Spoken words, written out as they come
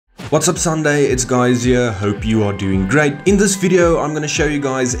What's up Sunday, it's Guys here, hope you are doing great. In this video I'm going to show you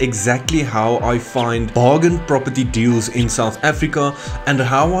guys exactly how I find bargain property deals in South Africa and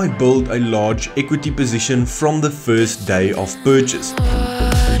how I build a large equity position from the first day of purchase.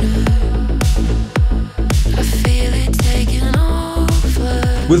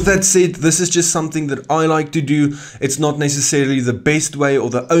 With that said, this is just something that I like to do. It's not necessarily the best way or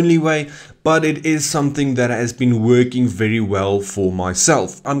the only way, but it is something that has been working very well for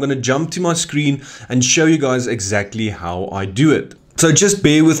myself. I'm going to jump to my screen and show you guys exactly how I do it. So just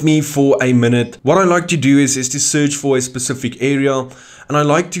bear with me for a minute. What I like to do is to search for a specific area, and I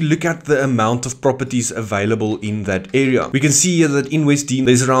like to look at the amount of properties available in that area. We can see here that in West Dean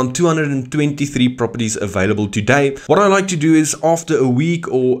there's around 223 properties available today. What I like to do is after a week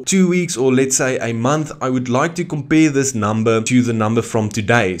or 2 weeks or let's say a month, I would like to compare this number to the number from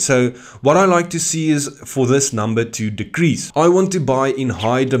today. So what I like to see is for this number to decrease. I want to buy in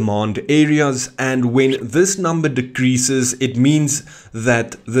high demand areas, and when this number decreases, it means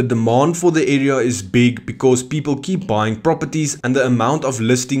that the demand for the area is big because people keep buying properties and the amount of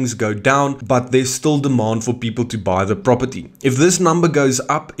listings go down, but there's still demand for people to buy the property. If this number goes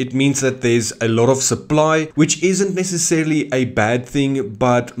up, it means that there's a lot of supply, which isn't necessarily a bad thing,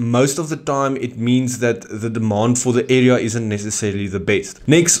 but most of the time it means that the demand for the area isn't necessarily the best.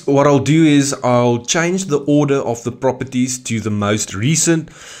 Next, what I'll do is I'll change the order of the properties to the most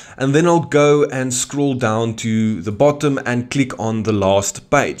recent, and then I'll go and scroll down to the bottom and click on the last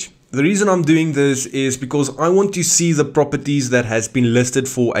page. The reason I'm doing this is because I want to see the properties that has been listed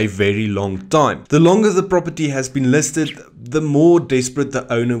for a very long time. The longer the property has been listed, the more desperate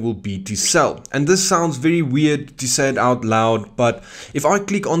the owner will be to sell. And this sounds very weird to say it out loud, but if I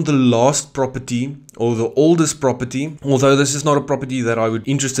click on the last property or the oldest property, although this is not a property that I would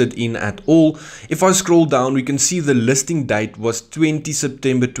be interested in at all, if I scroll down, we can see the listing date was 20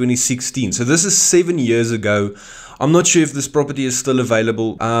 September 2016. So this is 7 years ago. I'm not sure if this property is still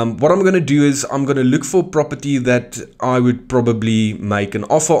available. What I'm going to do is I'm going to look for property that I would probably make an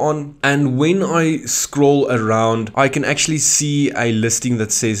offer on. And when I scroll around, I can actually see a listing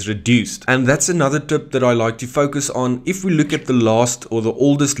that says reduced. And that's another tip that I like to focus on. If we look at the last or the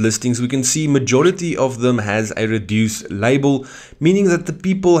oldest listings, we can see majority of them has a reduced label, meaning that the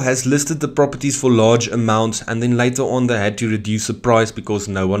people has listed the properties for large amounts and then later on they had to reduce the price because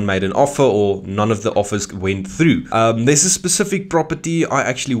no one made an offer or none of the offers went through. There's a specific property. I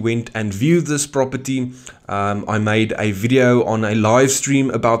actually went and viewed this property. I made a video on a live stream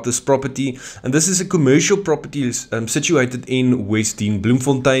about this property, and this is a commercial property situated in West Dean,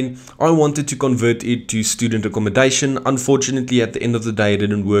 Bloemfontein. I wanted to convert it to student accommodation. Unfortunately, at the end of the day, it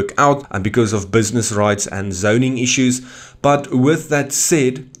didn't work out because of business rights and zoning issues. But with that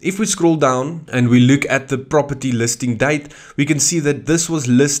said, if we scroll down and we look at the property listing date, we can see that this was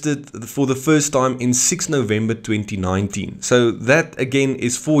listed for the first time in 6 November 2019. So that again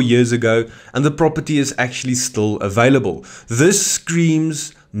is 4 years ago, and the property is actually still available. This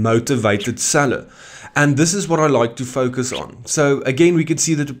screams motivated seller. And this is what I like to focus on. So again, we can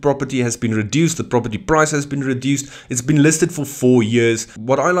see that the property has been reduced. The property price has been reduced. It's been listed for 4 years.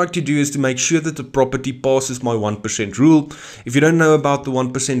 What I like to do is to make sure that the property passes my 1% rule. If you don't know about the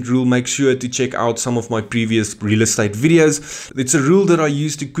 1% rule, make sure to check out some of my previous real estate videos. It's a rule that I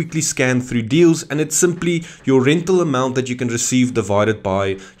use to quickly scan through deals, and it's simply your rental amount that you can receive divided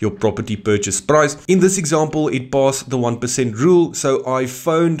by your property purchase price. In this example, it passed the 1% rule. So I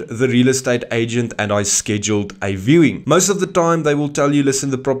phoned the real estate agent and I scheduled a viewing. Most of the time they will tell you,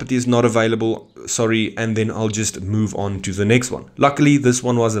 listen, the property is not available, sorry, and then I'll just move on to the next one. Luckily this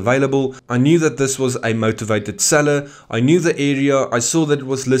one was available. I knew that this was a motivated seller. I knew the area. I saw that it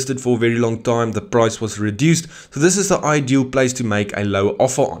was listed for a very long time. The price was reduced. So this is the ideal place to make a low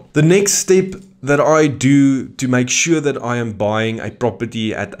offer on. The next step that I do to make sure that I am buying a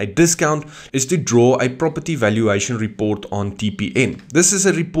property at a discount is to draw a property valuation report on TPN. This is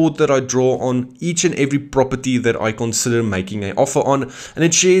a report that I draw on each and every property that I consider making an offer on, and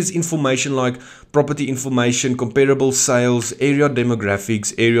it shares information like property information, comparable sales, area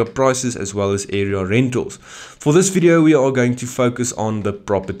demographics, area prices, as well as area rentals. For this video, we are going to focus on the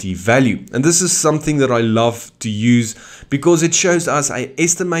property value. And this is something that I love to use because it shows us an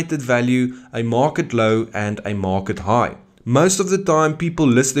estimated value, a market low, and a market high. Most of the time people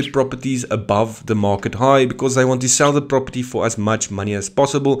list their properties above the market high because they want to sell the property for as much money as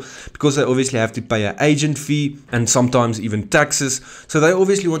possible, because they obviously have to pay an agent fee and sometimes even taxes. So they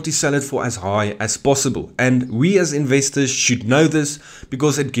obviously want to sell it for as high as possible. And we as investors should know this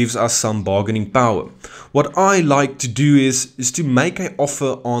because it gives us some bargaining power. What I like to do is to make an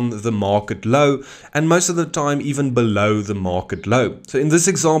offer on the market low, and most of the time even below the market low. So in this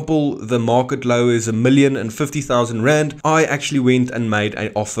example, the market low is R1,050,000. I actually went and made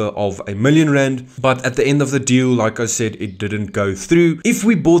an offer of R1,000,000, but at the end of the deal, like I said, it didn't go through. If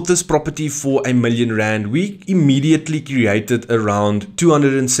we bought this property for R1,000,000, we immediately created around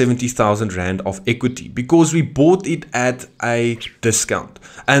R270,000 of equity because we bought it at a discount.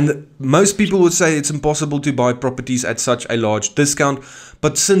 And most people would say it's impossible to buy properties at such a large discount,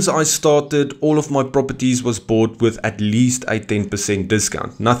 but since I started, all of my properties was bought with at least a 10%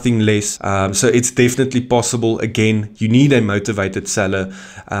 discount, nothing less. So it's definitely possible. Again, you need a motivated seller,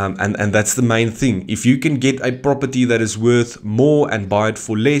 and that's the main thing. If you can get a property that is worth more and buy it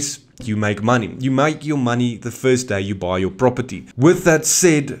for less, you make money. You make your money the first day you buy your property. With that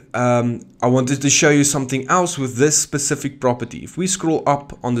said, I wanted to show you something else with this specific property. If we scroll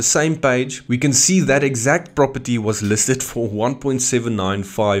up on the same page, we can see that exact property was listed for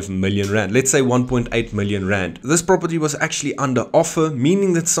 1.795 million rand. Let's say 1.8 million rand. This property was actually under offer,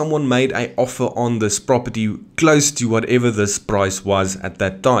 meaning that someone made an offer on this property close to whatever this price was at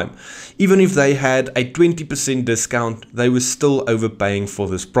that time. Even if they had a 20% discount, they were still overpaying for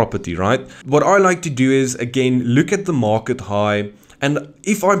this property, right? What I like to do is, again, look at the market high. And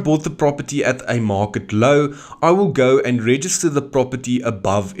if I bought the property at a market low, I will go and register the property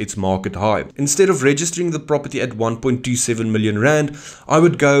above its market high. Instead of registering the property at 1.27 million rand, I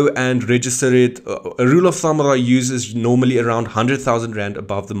would go and register it. A rule of thumb that I use is normally around 100,000 rand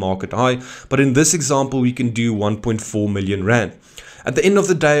above the market high. But in this example, we can do 1.4 million rand. At the end of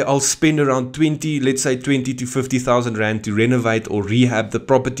the day, I'll spend around 20 to 50,000 rand to renovate or rehab the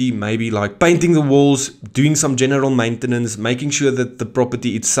property, maybe like painting the walls, doing some general maintenance, making sure that the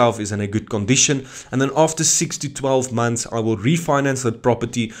property itself is in a good condition. And then after 6 to 12 months, I will refinance the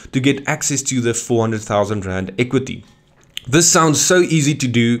property to get access to the 400,000 rand equity. This sounds so easy to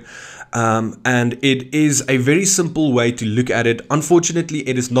do. And it is a very simple way to look at it. Unfortunately,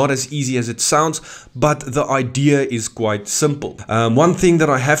 it is not as easy as it sounds, but the idea is quite simple. One thing that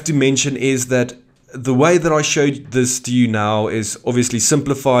I have to mention is that the way that I showed this to you now is obviously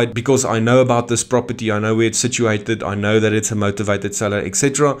simplified because I know about this property, I know where it's situated, I know that it's a motivated seller,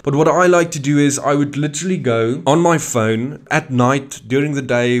 etc. But what I like to do is I would literally go on my phone at night, during the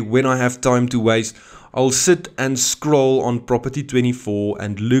day, when I have time to waste. I'll sit and scroll on Property 24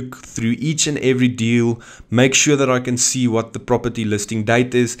 and look through each and every deal, make sure that I can see what the property listing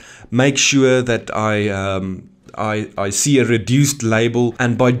date is, make sure that I see a reduced label,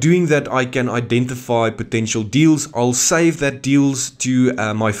 and by doing that I can identify potential deals. I'll save that deals to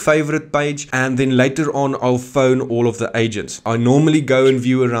my favorite page, and then later on I'll phone all of the agents. I normally go and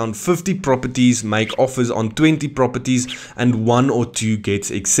view around 50 properties, make offers on 20 properties, and 1 or 2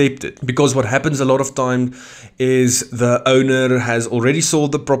 gets accepted. Because what happens a lot of time is the owner has already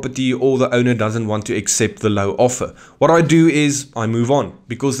sold the property, or the owner doesn't want to accept the low offer. What I do is I move on,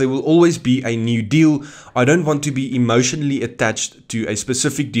 because there will always be a new deal. I don't want to be emotionally attached to a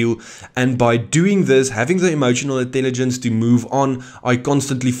specific deal, and by doing this, having the emotional intelligence to move on, I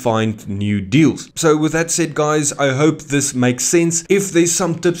constantly find new deals. So with that said, guys, I hope this makes sense. If there's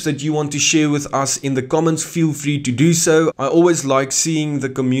some tips that you want to share with us in the comments, feel free to do so. I always like seeing the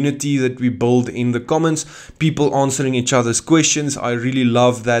community that we build in the comments, people answering each other's questions. I really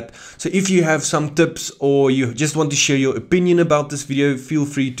love that. So if you have some tips, or you just want to share your opinion about this video, feel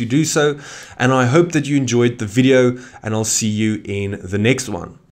free to do so. And I hope that you enjoyed the video, and I'll see you in the next one.